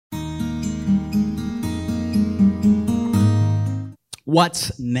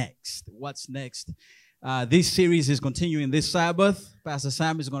What's next? What's next? This series is continuing this Sabbath. Pastor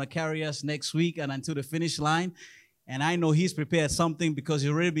Sam is going to carry us next week and until the finish line. And I know he's prepared something because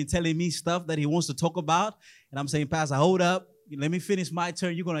he's already been telling me stuff that he wants to talk about. And I'm saying, Pastor, hold up. Let me finish my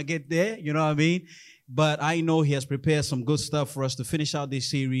turn. You're going to get there. You know what I mean? But I know he has prepared some good stuff for us to finish out this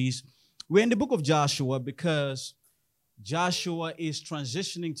series. We're in the book of Joshua because Joshua is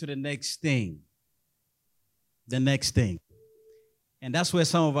transitioning to the next thing. The next thing. And that's where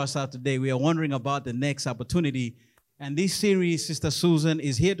some of us are today. We are wondering about the next opportunity. And this series, Sister Susan,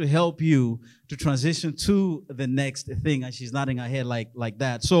 is here to help you to transition to the next thing. And she's nodding her head like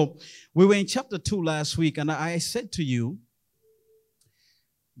that. So we were in chapter 2 last week, and I said to you,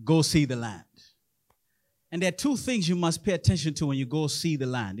 go see the land. And there are two things you must pay attention to when you go see the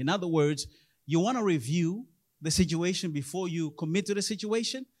land. In other words, you want to review the situation before you commit to the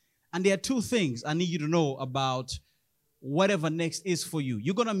situation. And there are two things I need you to know about whatever next is for you.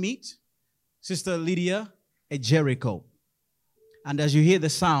 You're going to meet Sister Lydia at Jericho. And as you hear the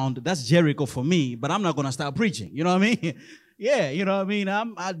sound, that's Jericho for me, but I'm not going to start preaching. You know what I mean? Yeah, you know what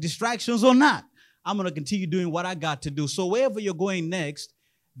I mean? Distractions or not, I'm going to continue doing what I got to do. So wherever you're going next,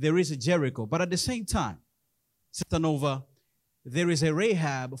 there is a Jericho. But at the same time, Sister Nova, there is a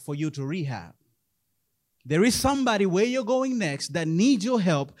Rahab for you to rehab. There is somebody where you're going next that needs your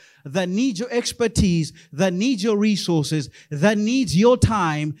help, that needs your expertise, that needs your resources, that needs your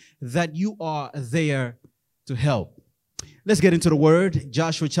time, that you are there to help. Let's get into the word.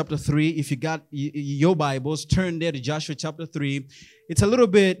 Joshua chapter 3. If you got your Bibles, turn there to Joshua chapter 3. It's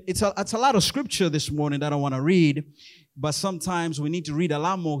a lot of scripture this morning that I want to read, but sometimes we need to read a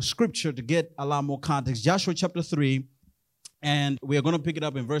lot more scripture to get a lot more context. Joshua chapter 3. And we are going to pick it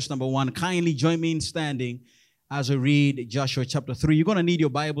up in verse number 1. Kindly join me in standing as we read Joshua chapter 3. You're going to need your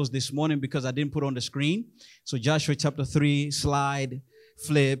Bibles this morning because I didn't put on the screen. So Joshua chapter 3, slide,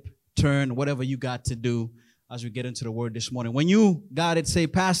 flip, turn, whatever you got to do as we get into the word this morning. When you got it, say,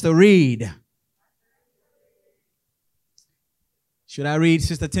 Pastor, read. Should I read,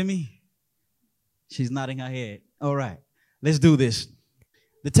 Sister Timmy? She's nodding her head. All right, let's do this.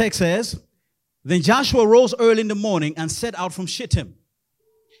 The text says, then Joshua rose early in the morning and set out from Shittim.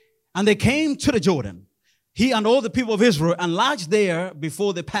 And they came to the Jordan, he and all the people of Israel, and lodged there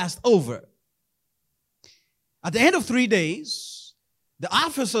before they passed over. At the end of 3 days, the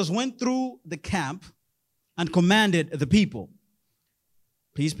officers went through the camp and commanded the people.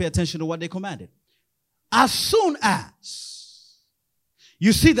 Please pay attention to what they commanded. As soon as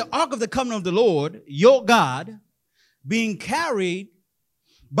you see the ark of the covenant of the Lord, your God, being carried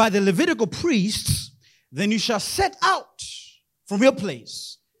by the Levitical priests, then you shall set out from your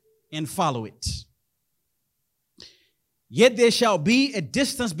place and follow it. Yet there shall be a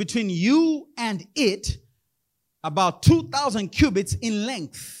distance between you and it, about 2,000 cubits in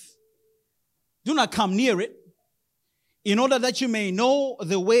length. Do not come near it, in order that you may know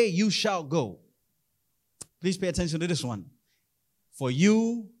the way you shall go. Please pay attention to this one. For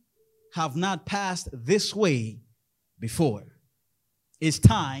you have not passed this way before. It's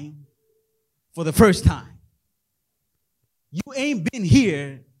time for the first time. You ain't been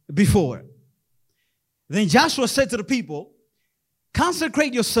here before. Then Joshua said to the people,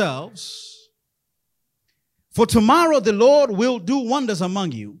 consecrate yourselves, for tomorrow the Lord will do wonders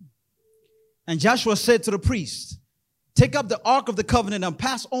among you. And Joshua said to the priests, take up the ark of the covenant and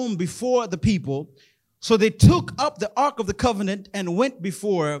pass on before the people. So they took up the ark of the covenant and went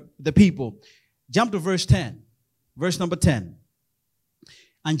before the people. Jump to verse 10. Verse number 10.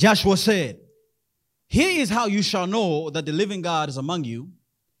 And Joshua said, here is how you shall know that the living God is among you,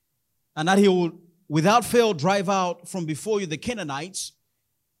 and that he will without fail drive out from before you the Canaanites,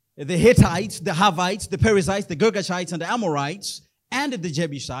 the Hittites, the Havites, the Perizzites, the Girgashites, and the Amorites, and the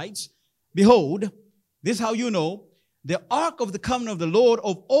Jebusites. Behold, this is how you know the ark of the covenant of the Lord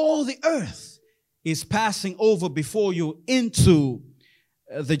of all the earth is passing over before you into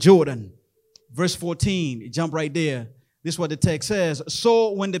the Jordan. Verse 14, jump right there. This is what the text says.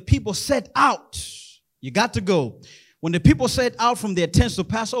 So when the people set out, you got to go. When the people set out from their tents to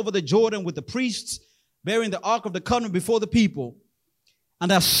pass over the Jordan with the priests bearing the ark of the covenant before the people,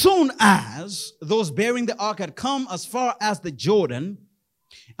 and as soon as those bearing the ark had come as far as the Jordan,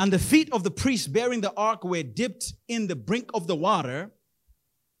 and the feet of the priests bearing the ark were dipped in the brink of the water,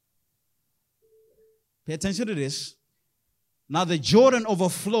 pay attention to this. Now the Jordan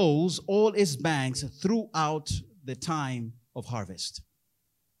overflows all its banks throughout the time of harvest.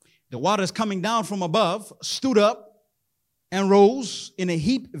 The waters coming down from above stood up and rose in a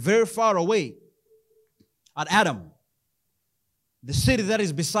heap very far away at Adam, the city that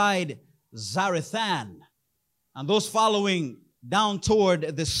is beside Zarethan. And those following down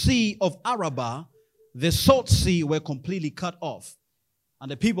toward the Sea of Arabah, the Salt Sea were completely cut off. And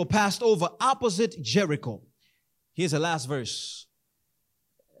the people passed over opposite Jericho. Here's the last verse.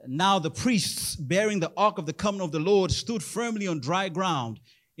 Now the priests bearing the ark of the covenant of the Lord stood firmly on dry ground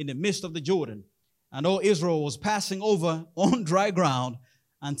in the midst of the Jordan. And all Israel was passing over on dry ground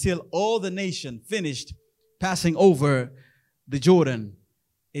until all the nation finished passing over the Jordan.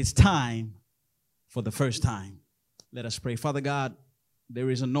 It's time for the first time. Let us pray. Father God, there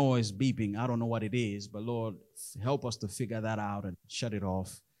is a noise beeping. I don't know what it is, but Lord, help us to figure that out and shut it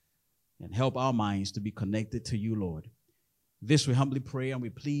off and help our minds to be connected to you, Lord. This we humbly pray and we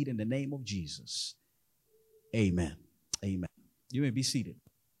plead in the name of Jesus. Amen. Amen. You may be seated.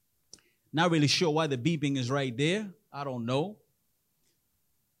 Not really sure why the beeping is right there. I don't know.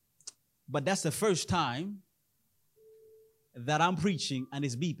 But that's the first time that I'm preaching and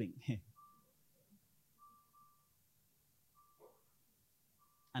it's beeping.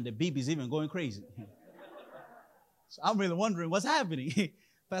 And the beep is even going crazy. So I'm really wondering what's happening.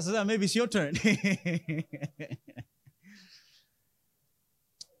 Pastor Sam, maybe it's your turn.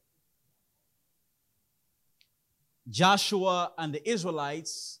 Joshua and the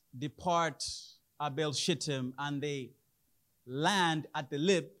Israelites depart Abel Shittim and they land at the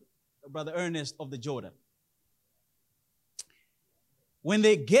lip, Brother Ernest, of the Jordan. When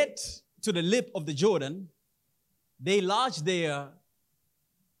they get to the lip of the Jordan, they lodge there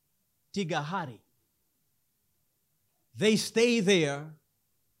Tigahari. They stay there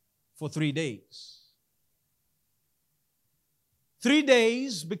for 3 days. 3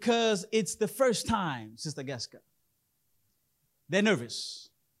 days because it's the first time, Sister Gaska. They're nervous.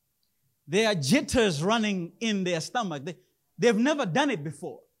 There are jitters running in their stomach. They've never done it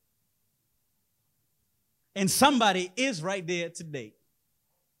before. And somebody is right there today.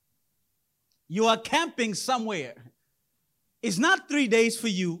 You are camping somewhere. It's not 3 days for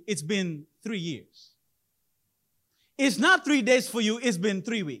you. It's been 3 years. It's not 3 days for you. It's been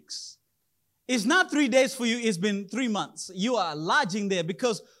 3 weeks. It's not 3 days for you. It's been 3 months. You are lodging there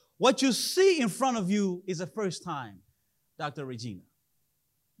because what you see in front of you is the first time, Dr. Regina.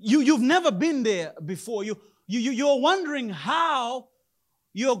 You've never been there before. You're wondering how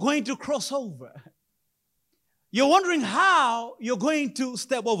you're going to cross over. You're wondering how you're going to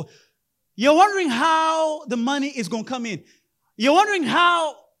step over. You're wondering how the money is going to come in. You're wondering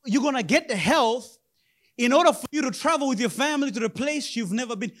how you're going to get the health in order for you to travel with your family to the place you've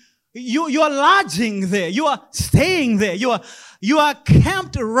never been. You are lodging there. You are staying there. You are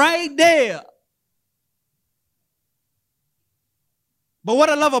camped right there. But what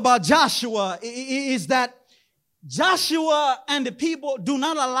I love about Joshua is that Joshua and the people do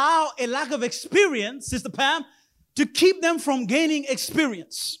not allow a lack of experience, Sister Pam, to keep them from gaining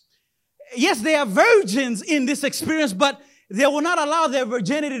experience. Yes, they are virgins in this experience, but they will not allow their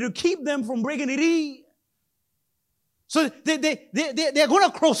virginity to keep them from breaking it in. So they're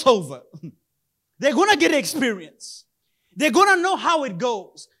going to cross over. They're going to get experience. They're going to know how it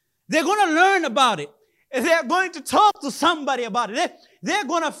goes. They're going to learn about it. They're going to talk to somebody about it. They're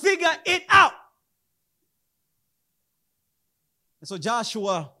going to figure it out. And so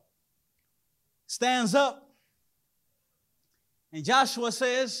Joshua stands up. And Joshua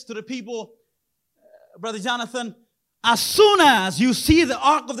says to the people, Brother Jonathan, as soon as you see the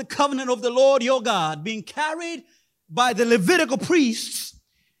ark of the covenant of the Lord your God being carried by the Levitical priests,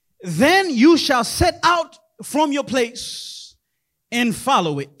 then you shall set out from your place and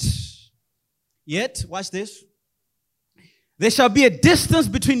follow it. Yet, watch this. There shall be a distance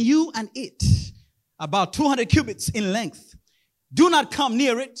between you and it, about 200 cubits in length. Do not come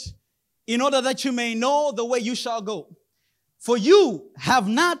near it, in order that you may know the way you shall go. For you have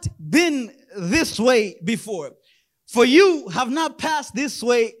not been this way before. For you have not passed this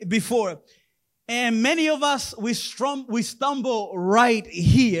way before. And many of us, we stumble right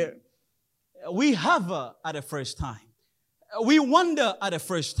here. We hover at the first time. We wonder at the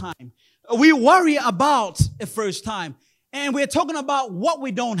first time. We worry about a first time. And we're talking about what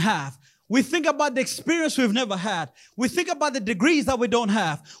we don't have. We think about the experience we've never had. We think about the degrees that we don't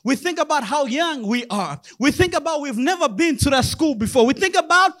have. We think about how young we are. We think about we've never been to that school before. We think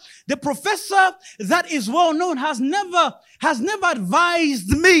about the professor that is well known has never advised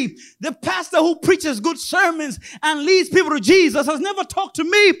me. The pastor who preaches good sermons and leads people to Jesus has never talked to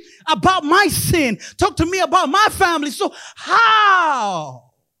me about my sin, talked to me about my family. So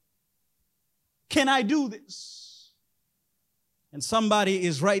how can I do this? And somebody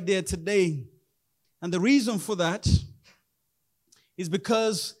is right there today. And the reason for that is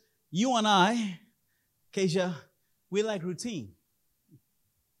because you and I, Keisha, we like routine.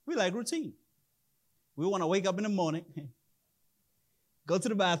 We like routine. We want to wake up in the morning. go to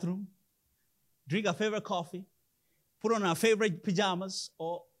the bathroom, drink our favorite coffee, put on our favorite pajamas,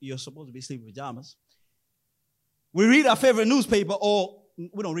 or you're supposed to be sleeping in pajamas. We read our favorite newspaper, or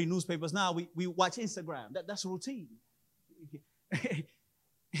we don't read newspapers now. We watch Instagram. That's routine.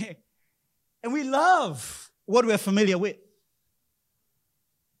 And we love what we're familiar with.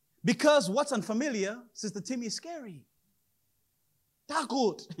 Because what's unfamiliar, Sister Timmy, is scary.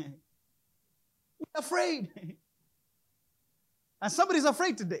 Takut. We're afraid. And somebody's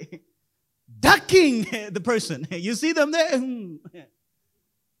afraid today. Ducking the person. You see them there? And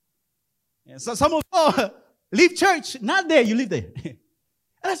so some of you leave church, not there, you leave there.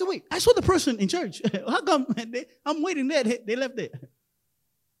 And I said, wait, I saw the person in church. How come I'm waiting there? They left there.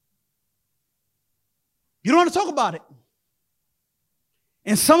 You don't want to talk about it.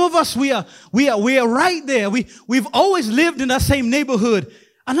 And some of us, we are right there. We've always lived in that same neighborhood.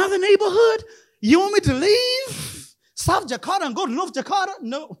 Another neighborhood? You want me to leave South Jakarta and go to North Jakarta?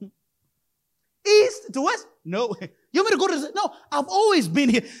 No. East to west? No. You want me to go to... No, I've always been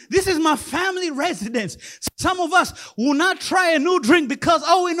here. This is my family residence. Some of us will not try a new drink because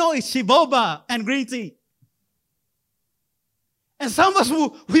all we know is Shiboba and green tea. And some of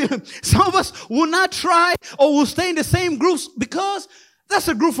us will not try or will stay in the same groups because that's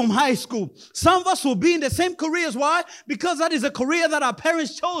a group from high school. Some of us will be in the same careers. Why? Because that is a career that our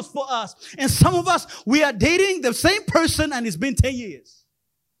parents chose for us. And some of us, we are dating the same person and it's been 10 years.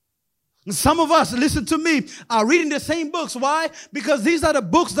 And some of us, listen to me, are reading the same books. Why? Because these are the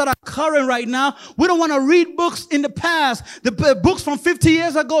books that are current right now. We don't want to read books in the past. The books from 50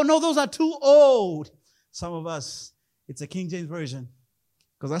 years ago, no, those are too old. Some of us, it's a King James version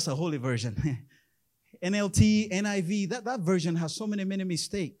because that's a holy version. NLT, NIV, that version has so many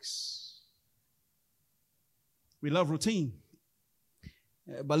mistakes. We love routine.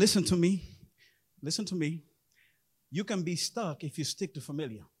 But listen to me. Listen to me. You can be stuck if you stick to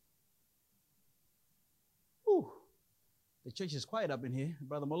familiar. Ooh, the church is quiet up in here.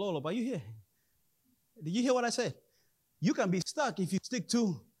 Brother Malolo, are you here? Did you hear what I said? You can be stuck if you stick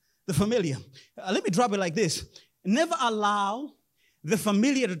to the familiar. Let me drop it like this. Never allow the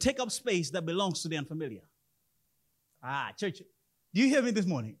familiar to take up space that belongs to the unfamiliar. Church, do you hear me this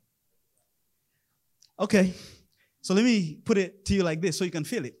morning? Okay, so let me put it to you like this so you can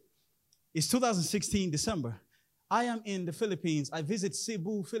feel it. It's 2016, December. I am in the Philippines. I visit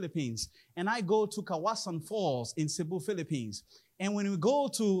Cebu, Philippines, and I go to Kawasan Falls in Cebu, Philippines. And when we go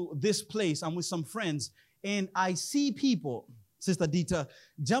to this place, I'm with some friends, and I see people, Sister Dita,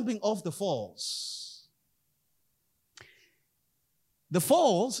 jumping off the falls. The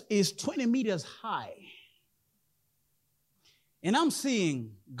falls is 20 meters high. And I'm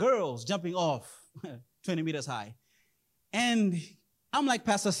seeing girls jumping off 20 meters high. And I'm like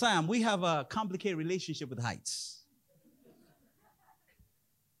Pastor Sam, we have a complicated relationship with heights.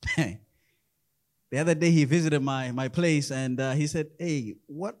 The other day he visited my place and he said, hey,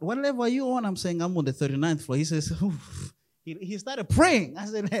 what level are you on? I'm saying I'm on the 39th floor. He says, oof. He started praying. I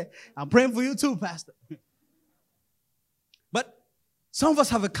said, hey, I'm praying for you too, Pastor. But some of us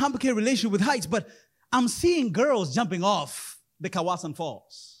have a complicated relationship with heights, but I'm seeing girls jumping off the Kawasan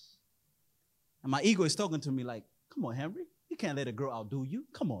Falls. And my ego is talking to me like, come on, Henry, you can't let a girl outdo you.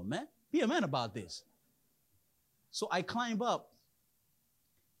 Come on, man. Be a man about this. So I climb up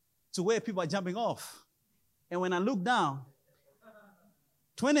to where people are jumping off. And when I look down,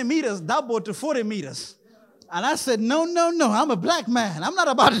 20 meters doubled to 40 meters. And I said, no, I'm a black man. I'm not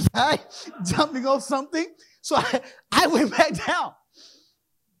about to die jumping off something. So I went back down.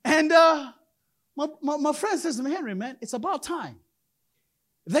 And my friend says to me, Henry, man, it's about time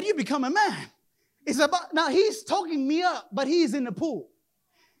that you become a man. It's about, now he's talking me up, but he's in the pool.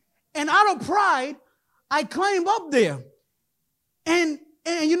 And out of pride, I climb up there. And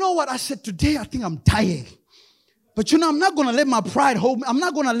you know what? I said, today I think I'm tired. But I'm not going to let my pride hold me. I'm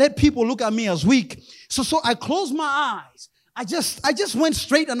not going to let people look at me as weak. So I closed my eyes. I just went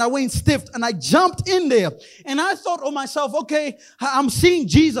straight and I went stiff and I jumped in there. And I thought of myself, okay, I'm seeing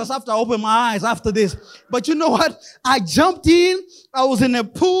Jesus after I open my eyes after this. But you know what? I jumped in. I was in a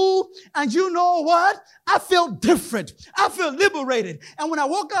pool. And you know what? I felt different. I felt liberated. And when I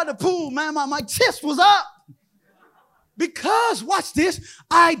walked out of the pool, man, my chest was up. Because, watch this,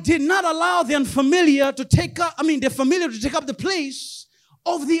 I did not allow the familiar to take up the place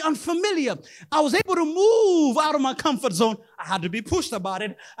of the unfamiliar. I was able to move out of my comfort zone. I had to be pushed about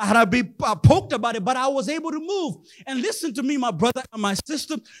it. I had to be poked about it, but I was able to move. And listen to me, my brother and my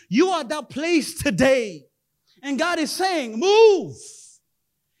sister, you are at that place today. And God is saying, move.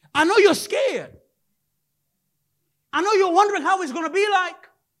 I know you're scared. I know you're wondering how it's going to be like.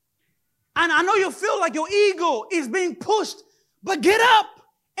 And I know you feel like your ego is being pushed, But get up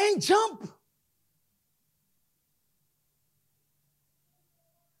and jump.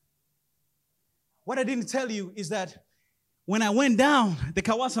 What I didn't tell you is that when I went down the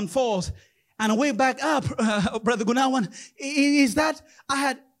Kawasan Falls and I went back up, Brother Gunawan, is that I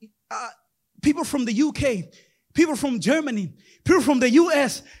had people from the UK, people from Germany, people from the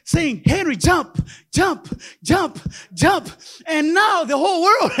US saying, Henry, jump, jump, jump, jump. And now the whole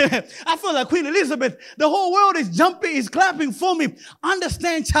world, I feel like Queen Elizabeth, the whole world is jumping, is clapping for me.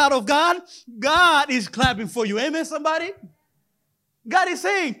 Understand, child of God, God is clapping for you. Amen, somebody? God is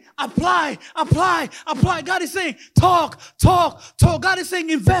saying, apply, apply, apply. God is saying, talk, talk, talk. God is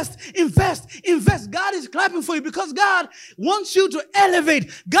saying, invest, invest, invest. God is clapping for you because God wants you to elevate.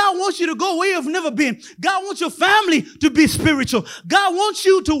 God wants you to go where you've never been. God wants your family to be spiritual. God wants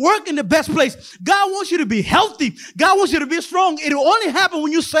you to work in the best place. God wants you to be healthy. God wants you to be strong. It will only happen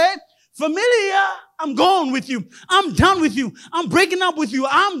when you say, familiar, I'm going with you. I'm done with you. I'm breaking up with you.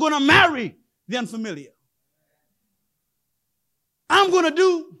 I'm going to marry the unfamiliar. I'm going to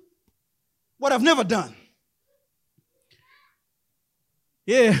do what I've never done.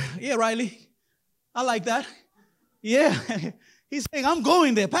 Yeah, Riley. I like that. Yeah. He's saying, I'm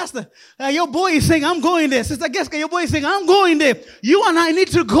going there. Pastor, your boy is saying, I'm going there. Sister Geska, your boy is saying, I'm going there. You and I need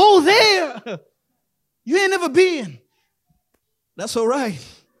to go there. You ain't never been. That's all right.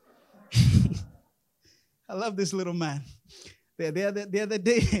 I love this little man. The other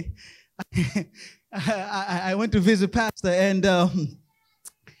day, I went to visit Pastor, and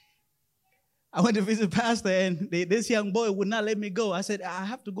this young boy would not let me go. I said, I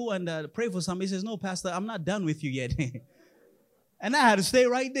have to go and pray for something. He says, no, Pastor, I'm not done with you yet. And I had to stay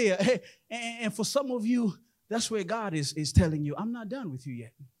right there. And for some of you, that's where God is telling you, I'm not done with you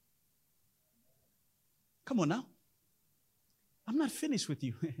yet. Come on now. I'm not finished with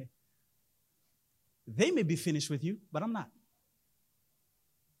you. They may be finished with you, but I'm not.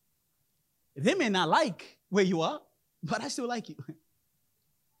 They may not like where you are, but I still like you.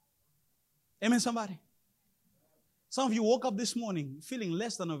 Amen, somebody? Some of you woke up this morning feeling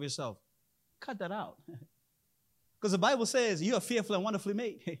less than of yourself. Cut that out. Because the Bible says you are fearfully and wonderfully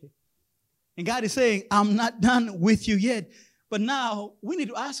made. And God is saying, I'm not done with you yet. But now we need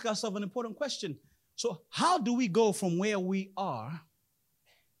to ask ourselves an important question. So how do we go from where we are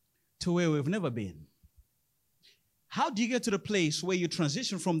to where we've never been? How do you get to the place where you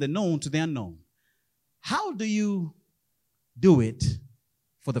transition from the known to the unknown? How do you do it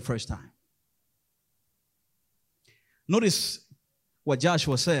for the first time? Notice what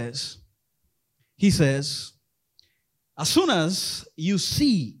Joshua says. He says, as soon as you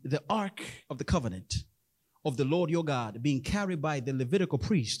see the ark of the covenant of the Lord your God being carried by the Levitical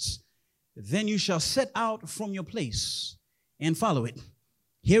priests, then you shall set out from your place and follow it.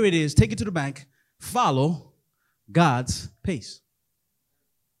 Here it is. Take it to the bank. Follow God's pace.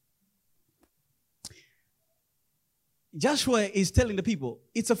 Joshua is telling the people,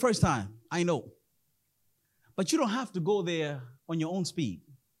 it's the first time, I know. But you don't have to go there on your own speed,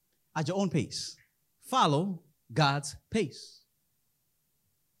 at your own pace. Follow God's pace.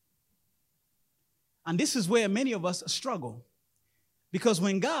 And this is where many of us struggle. Because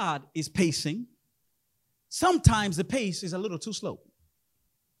when God is pacing, sometimes the pace is a little too slow.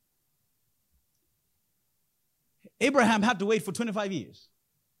 Abraham had to wait for 25 years,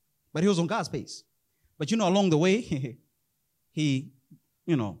 but he was on God's pace. But you know, along the way,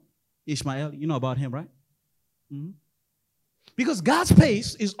 Ishmael, you know about him, right? Mm-hmm. Because God's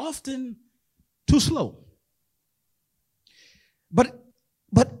pace is often too slow.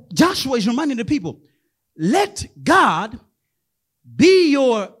 But Joshua is reminding the people, let God be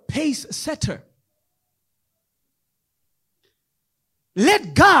your pace setter.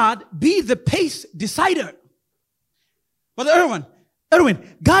 Let God be the pace decider. Brother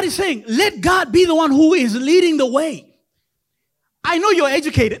Erwin, God is saying, let God be the one who is leading the way. I know you're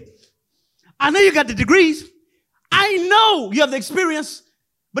educated. I know you got the degrees. I know you have the experience.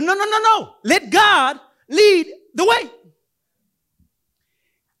 But no. Let God lead the way.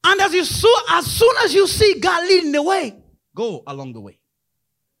 And as soon as you see God leading the way, go along the way.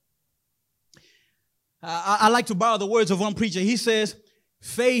 I like to borrow the words of one preacher. He says,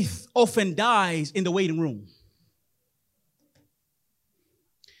 faith often dies in the waiting room.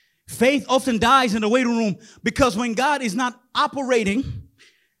 Faith often dies in the waiting room because when God is not operating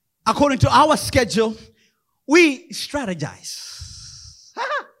according to our schedule, we strategize.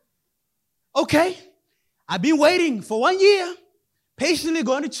 Okay, I've been waiting for 1 year, patiently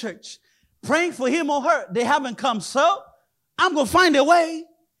going to church, praying for him or her. They haven't come, so I'm going to find a way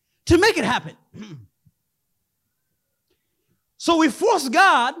to make it happen. So we force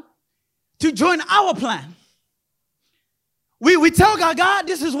God to join our plan. We tell God, God,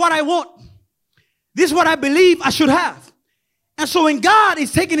 this is what I want. This is what I believe I should have. And so when God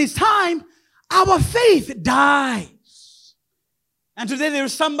is taking his time, our faith dies. And today there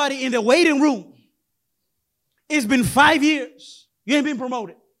is somebody in the waiting room. It's been 5 years. You ain't been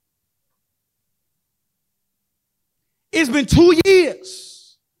promoted. It's been 2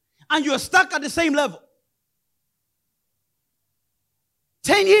 years. And you're stuck at the same level.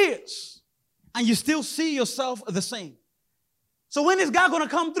 10 years. And you still see yourself the same. So when is God going to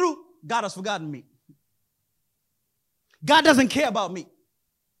come through? God has forgotten me. God doesn't care about me.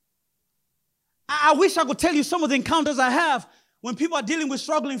 I wish I could tell you some of the encounters I have when people are dealing with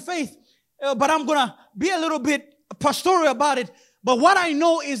struggling faith, but I'm going to be a little bit pastoral about it. But what I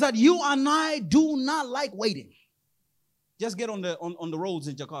know is that you and I do not like waiting. Just get on the roads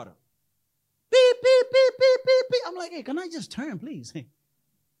in Jakarta. Beep, beep, beep, beep, beep, beep. I'm like, hey, can I just turn, please? Hey.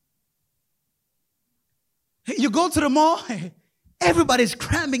 You go to the mall, everybody's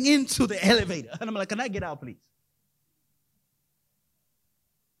cramming into the elevator. And I'm like, can I get out, please?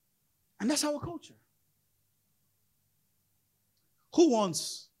 And that's our culture. Who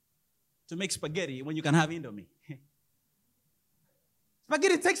wants to make spaghetti when you can have Indomie?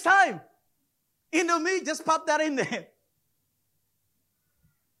 Spaghetti takes time. Indomie, just pop that in there.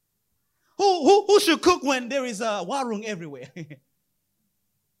 Who should cook when there is a warung everywhere?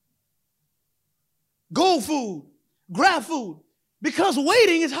 Go food, grab food, because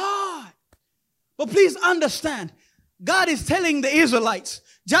waiting is hard. But please understand, God is telling the Israelites,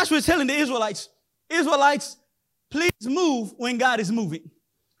 Joshua is telling the Israelites, please move when God is moving.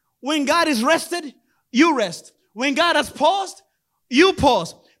 When God is rested, you rest. When God has paused, you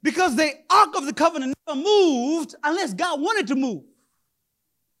pause. Because the Ark of the Covenant never moved unless God wanted to move.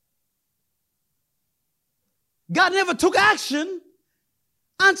 God never took action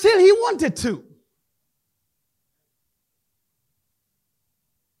until he wanted to.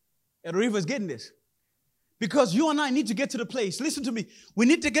 And Riva is getting this. Because you and I need to get to the place. Listen to me. We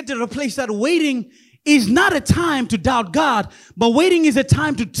need to get to the place that waiting is not a time to doubt God, but waiting is a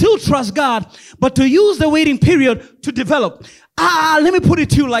time to still trust God, but to use the waiting period to develop. Let me put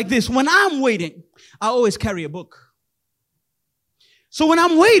it to you like this. When I'm waiting, I always carry a book. So when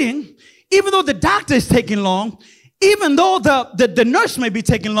I'm waiting, even though the doctor is taking long, even though the nurse may be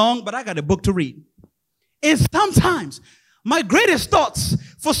taking long, but I got a book to read. And sometimes my greatest thoughts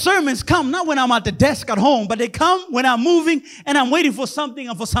for sermons come not when I'm at the desk at home, but they come when I'm moving and I'm waiting for something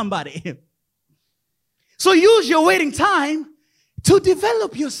or for somebody. So use your waiting time to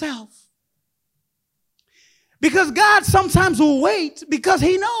develop yourself. Because God sometimes will wait because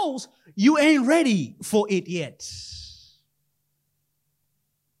he knows you ain't ready for it yet.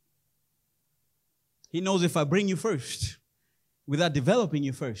 He knows if I bring you first without developing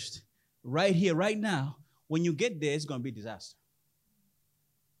you first, right here, right now, when you get there, it's going to be a disaster.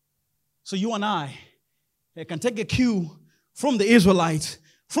 So you and I can take a cue from the Israelites,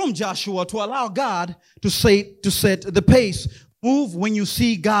 from Joshua, to allow God to set the pace. Move when you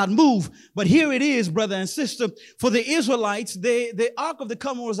see God move. But here it is, brother and sister. For the Israelites, the Ark of the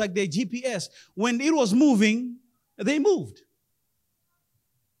Covenant was like their GPS. When it was moving, they moved.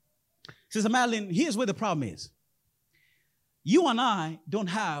 Sister Madeline, here's where the problem is. You and I don't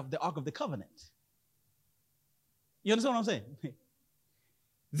have the Ark of the Covenant. You understand what I'm saying?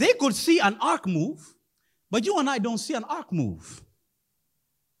 They could see an ark move, but you and I don't see an ark move.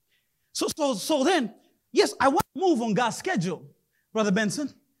 So then, yes, I want to move on God's schedule, Brother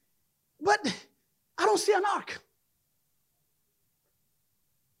Benson, but I don't see an ark.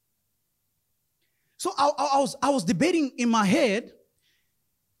 So I was debating in my head.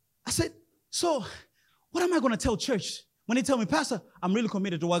 I said, so what am I going to tell church when they tell me, Pastor, I'm really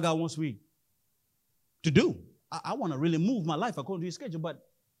committed to what God wants me to do. I want to really move my life according to his schedule, but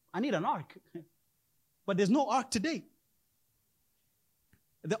I need an ark. But there's no ark today.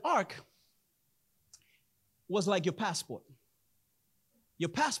 The ark was like your passport. Your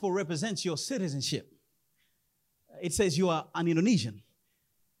passport represents your citizenship. It says you are an Indonesian.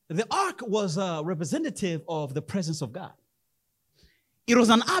 The ark was a representative of the presence of God. It was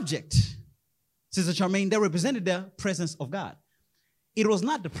an object, Sister Charmaine, that represented the presence of God. It was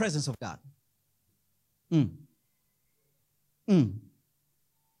not the presence of God.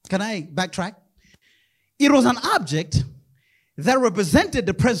 Can I backtrack? It was an object that represented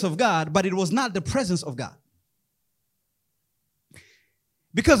the presence of God, but it was not the presence of God.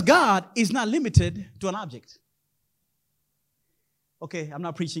 Because God is not limited to an object. Okay, I'm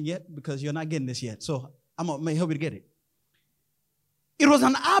not preaching yet because you're not getting this yet. So I'm going to help you to get it. It was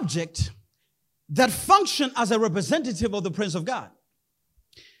an object that functioned as a representative of the presence of God.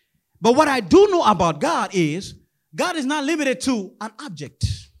 But what I do know about God is God is not limited to an object.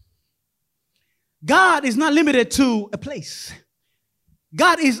 God is not limited to a place.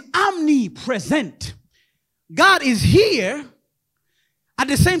 God is omnipresent. God is here. At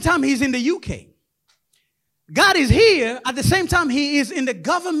the same time, he's in the UK. God is here. At the same time, he is in the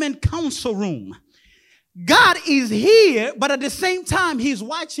government council room. God is here, but at the same time, he's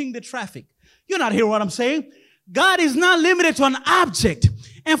watching the traffic. You're not hearing what I'm saying? God is not limited to an object.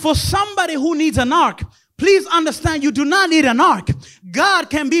 And for somebody who needs an ark, please understand you do not need an ark. God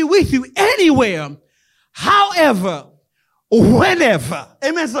can be with you anywhere, however, whenever.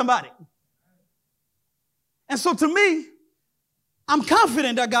 Amen, somebody. And so to me, I'm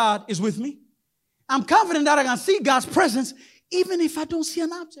confident that God is with me. I'm confident that I can see God's presence even if I don't see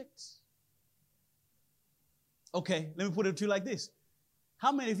an object. Okay, let me put it to you like this.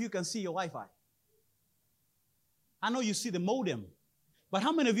 How many of you can see your Wi-Fi? I know you see the modem, but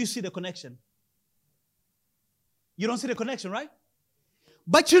how many of you see the connection? You don't see the connection, right?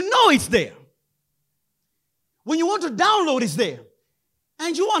 But you know it's there. When you want to download, it's there.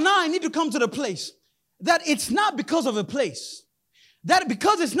 And you and I need to come to the place that it's not because of a place, that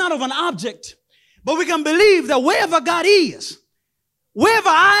because it's not of an object, but we can believe that wherever God is, wherever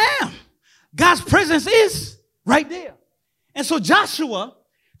I am, God's presence is right there. And so Joshua,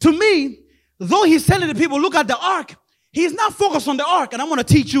 to me, though he's telling the people, look at the ark, he's not focused on the ark. And I'm going to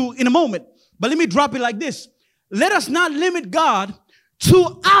teach you in a moment. But let me drop it like this. Let us not limit God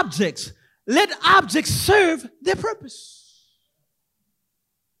to objects. Let objects serve their purpose.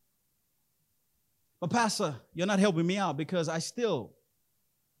 But Pastor, you're not helping me out because I still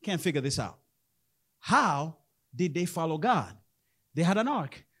can't figure this out. How did they follow God? They had an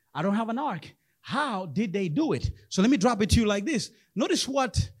ark. I don't have an ark. How did they do it? So let me drop it to you like this. Notice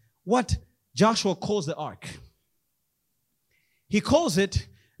what Joshua calls the ark. He calls it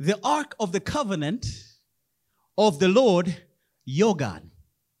the ark of the covenant of the Lord your God.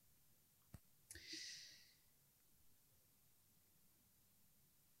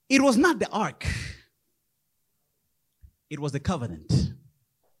 It was not the ark. It was the covenant.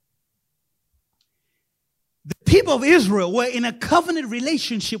 The people of Israel were in a covenant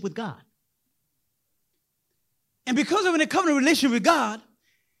relationship with God. And because of a covenant relationship with God,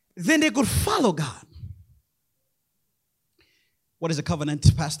 then they could follow God. What is a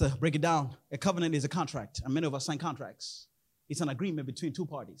covenant, Pastor? Break it down. A covenant is a contract. And many of us sign contracts. It's an agreement between two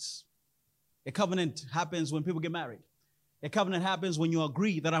parties. A covenant happens when people get married. A covenant happens when you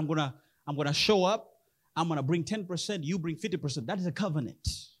agree that I'm gonna show up. I'm gonna bring 10%. You bring 50%. That is a covenant.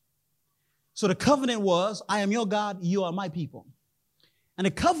 So the covenant was, I am your God. You are my people. And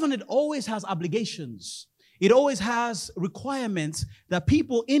a covenant always has obligations. It always has requirements that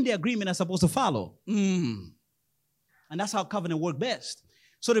people in the agreement are supposed to follow. And that's how covenant works best.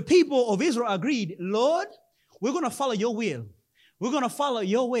 So the people of Israel agreed, Lord, we're going to follow your will. We're going to follow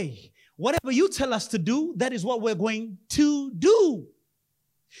your way. Whatever you tell us to do, that is what we're going to do.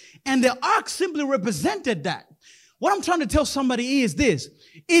 And the ark simply represented that. What I'm trying to tell somebody is this.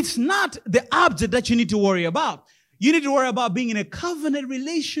 It's not the object that you need to worry about. You need to worry about being in a covenant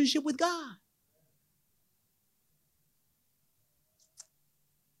relationship with God.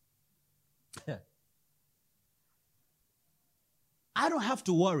 I don't have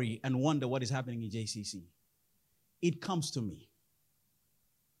to worry and wonder what is happening in JCC. It comes to me.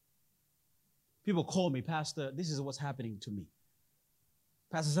 People call me, Pastor, this is what's happening to me.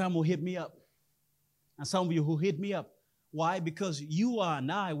 Pastor Sam will hit me up. And some of you who hit me up. Why? Because you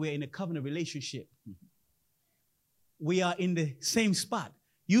and I, we're in a covenant relationship. We are in the same spot.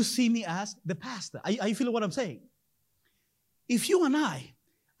 You see me as the pastor. Are you feeling what I'm saying? If you and I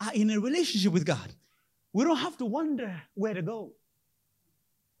are in a relationship with God, we don't have to wonder where to go.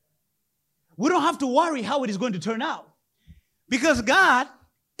 We don't have to worry how it is going to turn out. Because God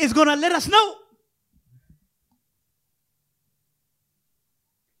is going to let us know.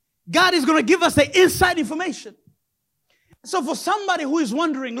 God is going to give us the inside information. So for somebody who is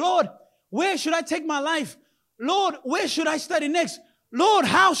wondering, Lord, where should I take my life? Lord, where should I study next? Lord,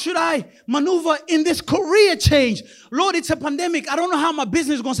 how should I maneuver in this career change? Lord, it's a pandemic. I don't know how my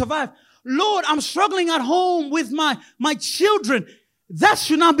business is going to survive. Lord, I'm struggling at home with my children. That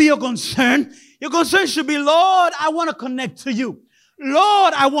should not be your concern. Your concern should be, Lord, I want to connect to you.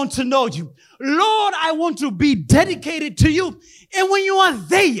 Lord, I want to know you. Lord, I want to be dedicated to you. And when you are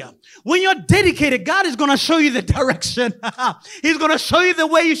there, when you're dedicated, God is going to show you the direction. He's going to show you the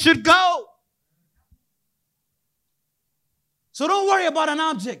way you should go. So don't worry about an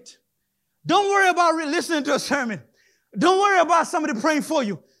object. Don't worry about listening to a sermon. Don't worry about somebody praying for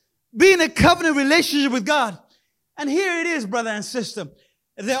you. Be in a covenant relationship with God. And here it is, brother and sister.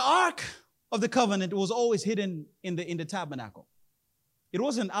 The ark of the covenant was always hidden in the tabernacle. It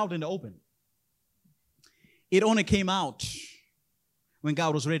wasn't out in the open. It only came out when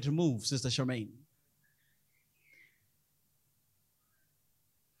God was ready to move, Sister Charmaine.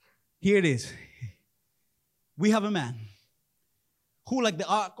 Here it is. We have a man who, like the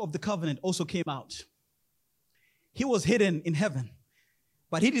Ark of the Covenant, also came out. He was hidden in heaven,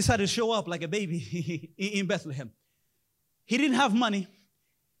 but he decided to show up like a baby in Bethlehem. He didn't have money.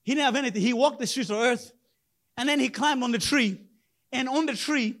 He didn't have anything. He walked the streets of earth, and then he climbed on the tree. And on the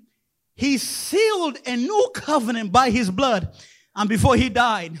tree, he sealed a new covenant by his blood. And before he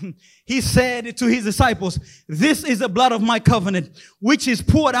died, he said to his disciples, "This is the blood of my covenant, which is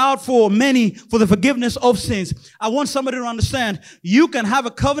poured out for many for the forgiveness of sins." I want somebody to understand, you can have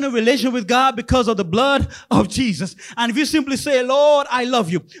a covenant relation with God because of the blood of Jesus. And if you simply say, "Lord, I love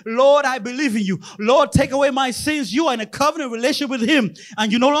you. Lord, I believe in you. Lord, take away my sins," you are in a covenant relationship with him.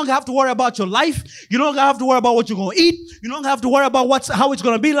 And you no longer have to worry about your life. You no longer have to worry about what you're going to eat. You no longer have to worry about how it's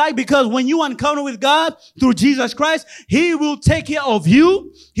going to be like, because when you are in covenant with God through Jesus Christ, he will take care of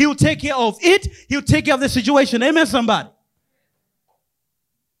you. He will take care of it. He'll take care of the situation. Amen, somebody.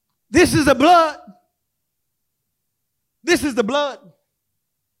 This is the blood. This is the blood.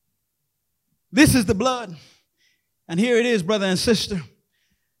 This is the blood. And here it is, brother and sister.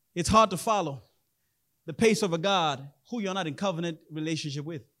 It's hard to follow the pace of a God who you're not in covenant relationship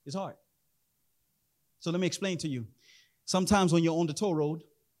with. It's hard. So let me explain to you. Sometimes when you're on the toll road,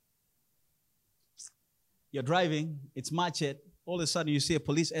 you're driving, it's Machete, all of a sudden you see a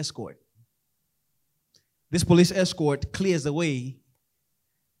police escort. This police escort clears the way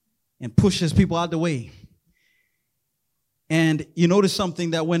and pushes people out the way. And you notice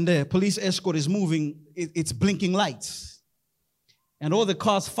something, that when the police escort is moving, it's blinking lights. And all the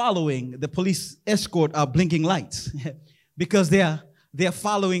cars following the police escort are blinking lights because they're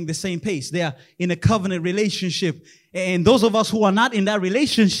following the same pace. They are in a covenant relationship. And those of us who are not in that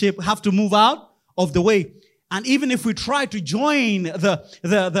relationship have to move out of the way. And even if we try to join the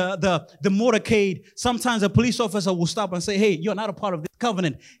motorcade, sometimes a police officer will stop and say, "Hey, you're not a part of this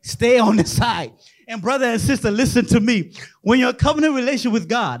covenant. Stay on the side." And brother and sister, listen to me. When you're in a covenant relation with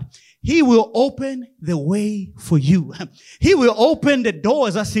God, he will open the way for you. He will open the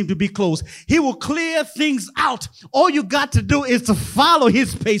doors that seem to be closed. He will clear things out. All you got to do is to follow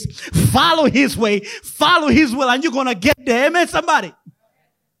his pace, follow his way, follow his will, and you're going to get there. Amen, somebody.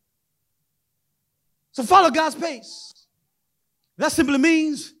 So follow God's pace. That simply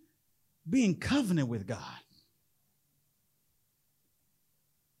means being covenant with God.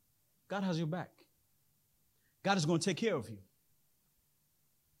 God has your back. God is going to take care of you.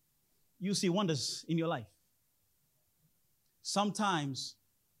 You see wonders in your life. Sometimes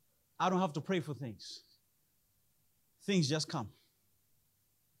I don't have to pray for things. Things just come.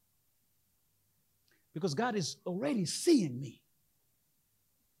 Because God is already seeing me.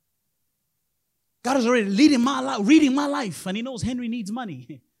 God is already reading my life, and he knows Henry needs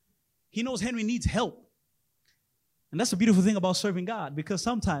money. He knows Henry needs help. And that's the beautiful thing about serving God, because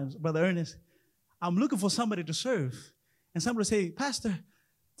sometimes, Brother Ernest, I'm looking for somebody to serve, and somebody say, "Pastor,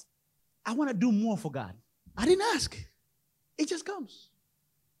 I want to do more for God." I didn't ask. It just comes.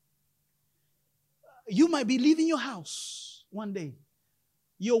 You might be leaving your house one day.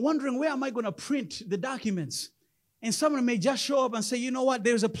 You're wondering, where am I going to print the documents? And someone may just show up and say, "You know what?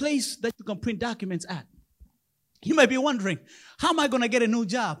 There's a place that you can print documents at." You might be wondering, how am I going to get a new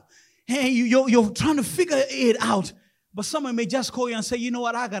job? Hey, you're trying to figure it out. But someone may just call you and say, "You know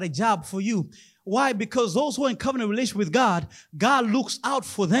what? I got a job for you." Why? Because those who are in covenant relationship with God, God looks out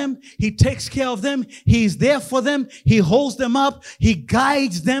for them. He takes care of them. He's there for them. He holds them up. He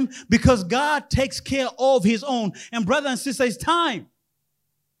guides them, because God takes care of his own. And brother and sister, it's time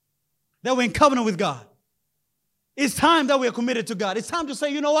that we're in covenant with God. It's time that we are committed to God. It's time to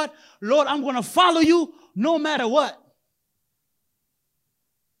say, "You know what? Lord, I'm going to follow you no matter what."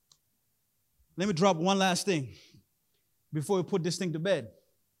 Let me drop one last thing before we put this thing to bed.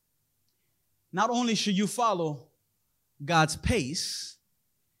 Not only should you follow God's pace,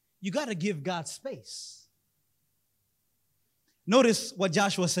 you got to give God space. Notice what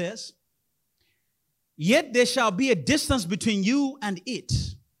Joshua says. "Yet there shall be a distance between you and it,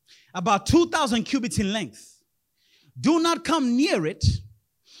 about 2,000 cubits in length. Do not come near it,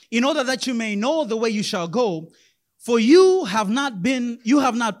 in order that you may know the way you shall go. For you have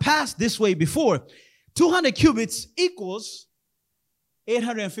not passed this way before." 200 cubits equals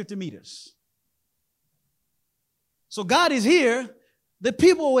 850 meters. So God is here. The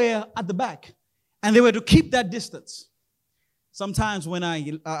people were at the back, and they were to keep that distance. Sometimes when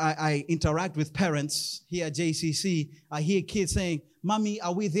I interact with parents here at JCC, I hear kids saying, "Mommy,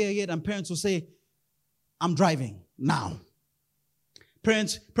 are we there yet?" And parents will say, "I'm driving now."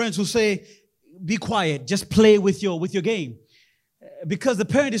 Parents will say, "Be quiet, just play with your game." Because the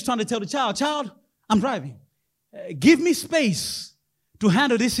parent is trying to tell the child, "I'm driving. Give me space to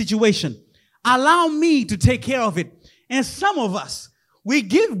handle this situation. Allow me to take care of it." And some of us, we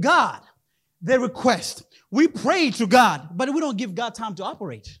give God the request. We pray to God, but we don't give God time to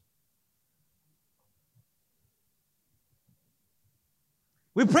operate.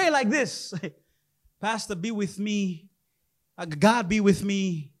 We pray like this: "Pastor, be with me. God, be with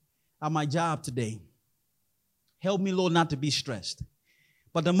me at my job today. Help me, Lord, not to be stressed."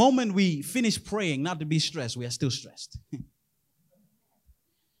 But the moment we finish praying not to be stressed, we are still stressed.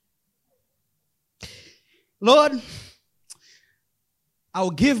 "Lord, I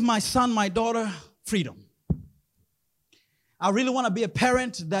will give my son, my daughter freedom. I really want to be a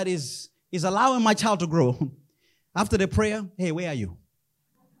parent that is allowing my child to grow." After the prayer, "Hey, where are you?"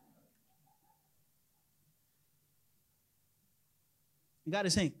 God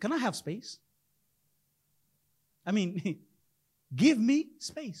is saying, "Can I have space? I mean, give me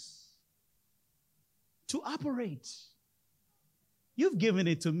space to operate. You've given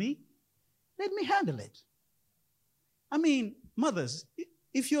it to me. Let me handle it." I mean, mothers,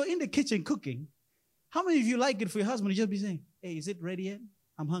 if you're in the kitchen cooking, how many of you like it for your husband to just be saying, "Hey, is it ready yet?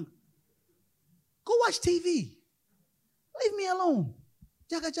 I'm hungry. Go watch TV. Leave me alone.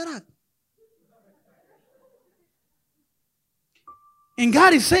 Jaga jarak." And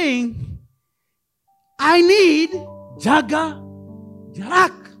God is saying, "I need jaga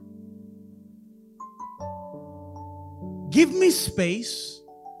jarak. Give me space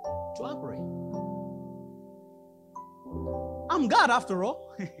to operate. I'm God after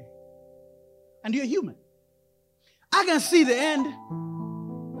all." And you're human. I can see the end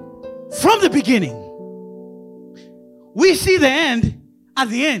from the beginning. We see the end at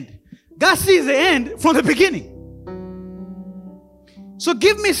the end. God sees the end from the beginning. So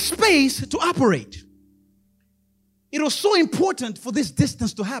give me space to operate. It was so important for this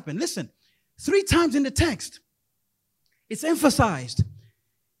distance to happen. Listen, 3 times in the text, it's emphasized,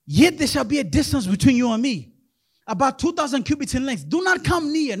 "Yet there shall be a distance between you and me, about 2,000 cubits in length. Do not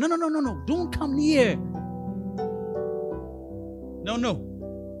come near." No. Don't come near. No.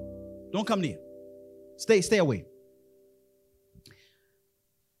 Don't come near. Stay away.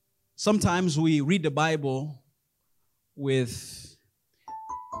 Sometimes we read the Bible with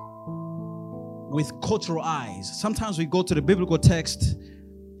cultural eyes. Sometimes we go to the biblical text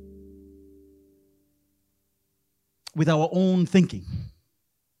with our own thinking.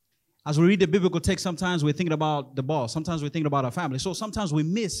 As we read the biblical text, sometimes we're thinking about the boss. Sometimes we're thinking about our family. So sometimes we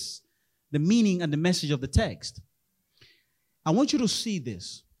miss the meaning and the message of the text. I want you to see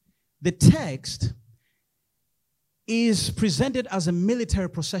this. The text is presented as a military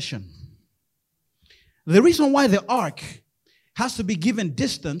procession. The reason why the ark has to be given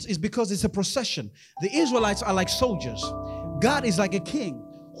distance is because it's a procession. The Israelites are like soldiers. God is like a king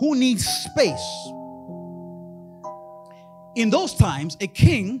who needs space. In those times, a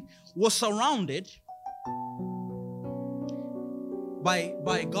king was surrounded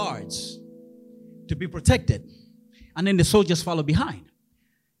by guards to be protected, and then the soldiers follow behind.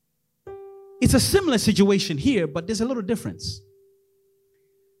 It's a similar situation here, but there's a little difference.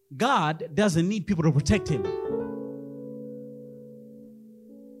 God doesn't need people to protect him.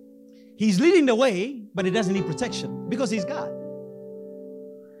 He's leading the way, but he doesn't need protection because he's God.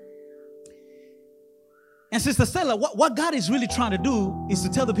 And Sister Stella, what God is really trying to do is to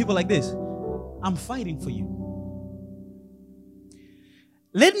tell the people like this: "I'm fighting for you.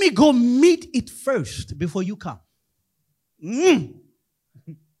 Let me go meet it first before you come.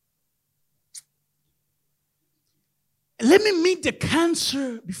 Let me meet the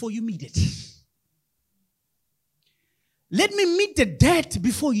cancer before you meet it. Let me meet the debt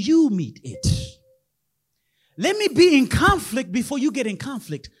before you meet it. Let me be in conflict before you get in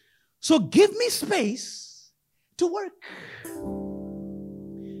conflict. So give me space to work.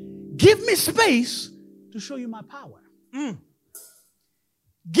 Give me space to show you my power.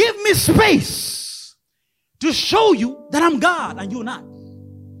 Give me space to show you that I'm God and you're not."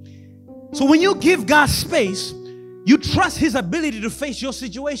 So when you give God space, you trust his ability to face your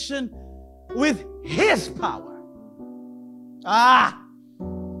situation with his power.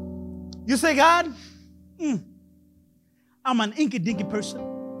 You say, "God, I'm an inky-dinky person.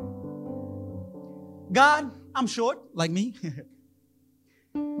 God, I'm short, like me.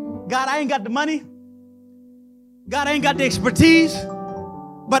 God, I ain't got the money. God, I ain't got the expertise.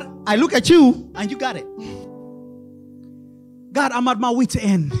 But I look at you and you got it. God, I'm at my wit's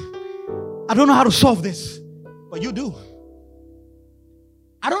end. I don't know how to solve this. But you do.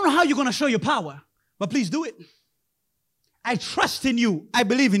 I don't know how you're going to show your power, but please do it. I trust in you. I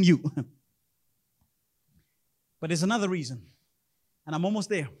believe in you. But there's another reason, and I'm almost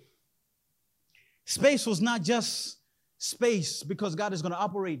there. Space was not just space because God is going to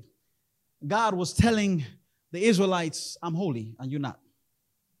operate. God was telling the Israelites, I'm holy and you're not.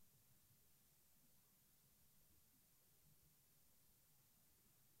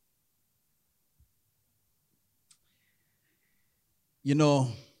 You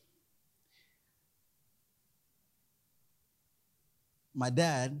know, my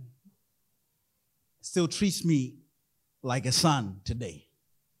dad still treats me like a son today.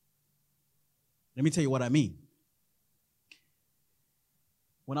 Let me tell you what I mean.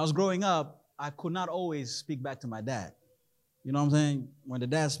 When I was growing up, I could not always speak back to my dad. You know what I'm saying? When the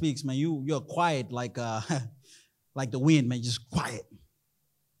dad speaks, man, you're quiet like like the wind, man, just quiet.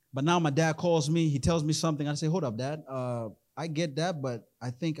 But now my dad calls me, he tells me something, I say, hold up, Dad. I get that, but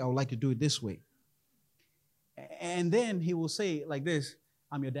I think I would like to do it this way. And then he will say like this,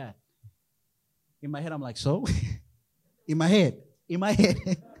 I'm your dad. In my head, I'm like, so? In my head.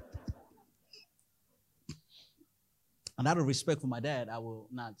 And out of respect for my dad, I will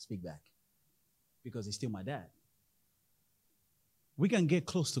not speak back because he's still my dad. We can get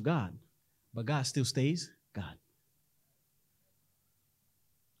close to God, but God still stays God.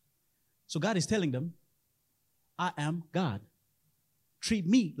 So God is telling them, I am God. Treat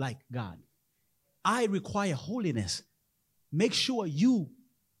me like God. I require holiness. Make sure you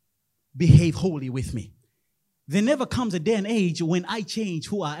behave holy with me. There never comes a day and age when I change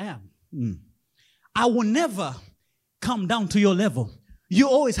who I am. I will never come down to your level. You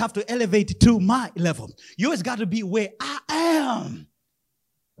always have to elevate to my level. You always got to be where I am.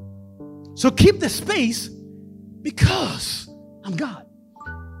 So keep the space because I'm God.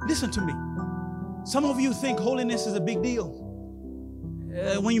 Listen to me. Some of you think holiness is a big deal.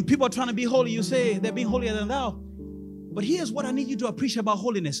 When people are trying to be holy, you say they're being holier than thou. But here's what I need you to appreciate about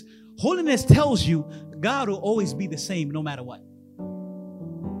holiness. Holiness tells you God will always be the same no matter what.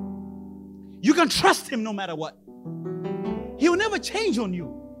 You can trust him no matter what. He'll never change on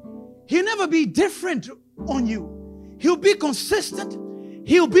you. He'll never be different on you. He'll be consistent.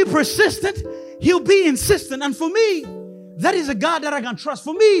 He'll be persistent. He'll be insistent. And for me, that is a God that I can trust.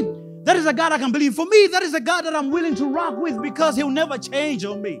 For me, that is a God I can believe. For me, that is a God that I'm willing to rock with because he'll never change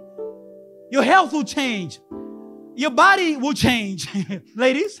on me. Your health will change. Your body will change.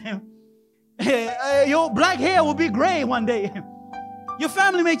 Ladies, your black hair will be gray one day. Your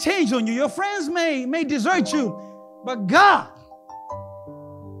family may change on you. Your friends may desert you. But God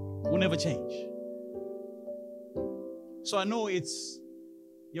will never change. So I know it's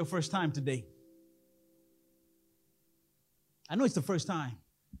your first time today. I know it's the first time.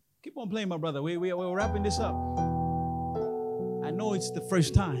 Keep on playing, my brother. We're wrapping this up. I know it's the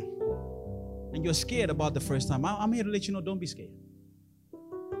first time. And you're scared about the first time. I'm here to let you know, don't be scared.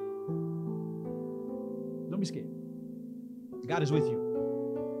 Don't be scared. God is with you.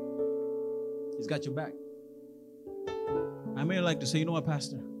 He's got your back. I may like to say, you know what,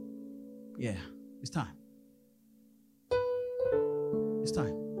 Pastor? Yeah, it's time. It's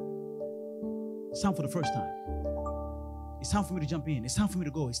time. It's time for the first time. It's time for me to jump in. It's time for me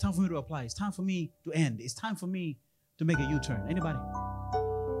to go. It's time for me to apply. It's time for me to end. It's time for me to make a U-turn. Anybody?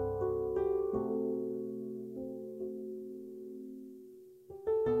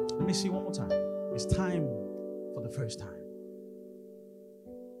 Let me see one more time. It's time for the first time.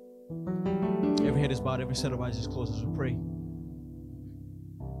 Every head is bowed, every set of eyes is closed as we pray.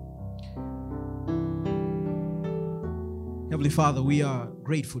 Heavenly Father, we are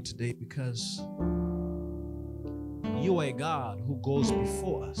grateful today because you are a God who goes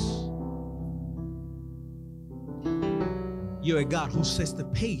before us. You're a God who sets the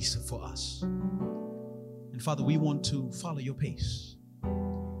pace for us. And Father, we want to follow your pace.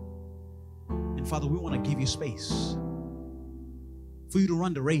 And Father, we want to give you space for you to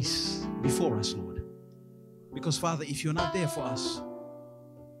run the race before us, Lord. Because Father, if you're not there for us,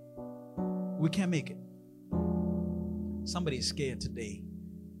 we can't make it. Somebody is scared today.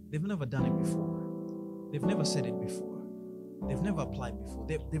 They've never done it before. They've never said it before. They've never applied before.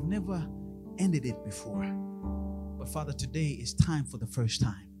 They've never ended it before. But Father, today is time for the first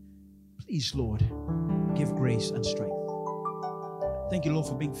time. Please, Lord, give grace and strength. Thank you, Lord,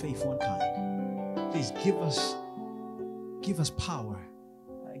 for being faithful and kind. Please give us power.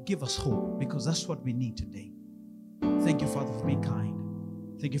 Give us hope, because that's what we need today. Thank you, Father, for being kind.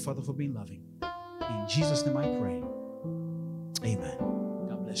 Thank you, Father, for being loving. In Jesus' name I pray. Amen.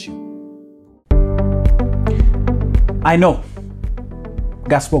 God bless you. I know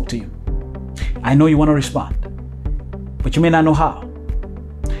God spoke to you. I know you want to respond, but you may not know how.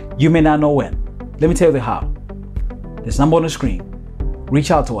 You may not know when. Let me tell you the how. There's a number on the screen.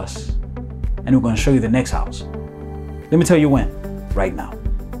 Reach out to us, and we're going to show you the next house. Let me tell you when. Right now.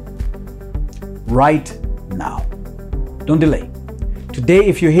 Right now. Don't delay. Today,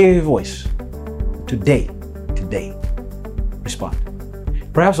 if you hear His voice, today, respond.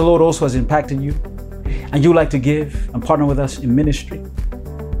 Perhaps the Lord also has impacted you, and you'd like to give and partner with us in ministry.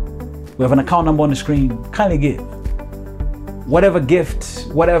 We have an account number on the screen. Kindly give. Whatever gift,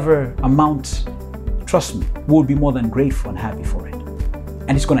 whatever amount, trust me, we'll be more than grateful and happy for it.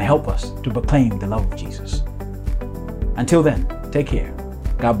 And it's going to help us to proclaim the love of Jesus. Until then, take care.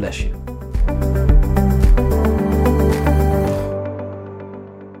 God bless you.